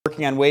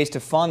working on ways to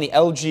fund the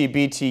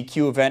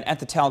LGBTQ event at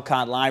the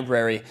Talcott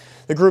Library.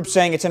 The group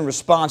saying it's in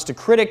response to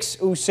critics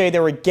who say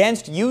they're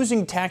against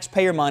using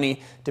taxpayer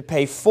money to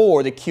pay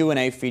for the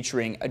Q&A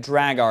featuring a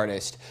drag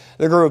artist.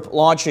 The group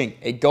launching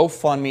a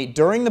GoFundMe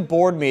during the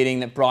board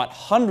meeting that brought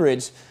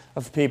hundreds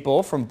of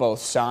people from both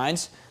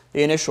sides.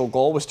 The initial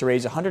goal was to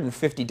raise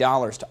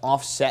 $150 to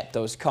offset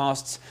those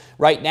costs.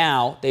 Right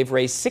now, they've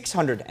raised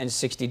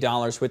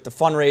 $660 with the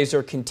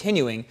fundraiser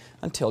continuing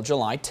until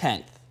July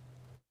 10th.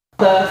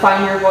 The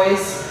Find Your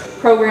Voice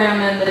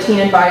program and the Teen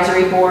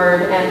Advisory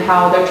Board and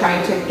how they're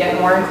trying to get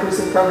more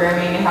inclusive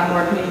programming and have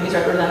more communities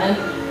represented.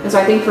 And so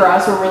I think for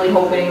us, we're really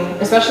hoping,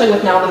 especially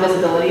with now the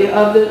visibility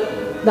of the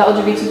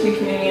LGBTQ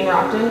community in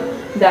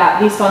Rockton,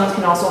 that these funds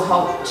can also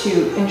help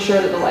to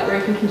ensure that the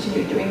library can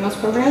continue doing those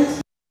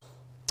programs.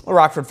 The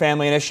Rockford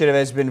Family Initiative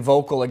has been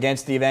vocal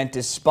against the event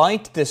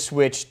despite the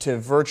switch to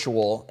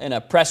virtual. In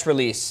a press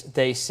release,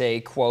 they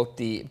say, quote,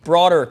 "The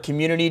broader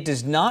community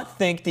does not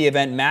think the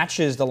event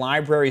matches the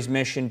library's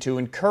mission to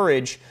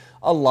encourage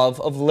a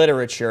love of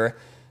literature."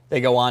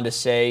 They go on to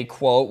say,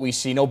 quote, "We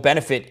see no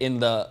benefit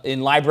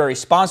in library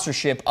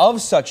sponsorship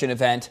of such an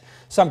event."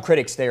 Some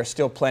critics, they are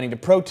still planning to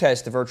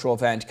protest the virtual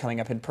event coming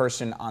up in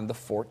person on the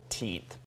 14th.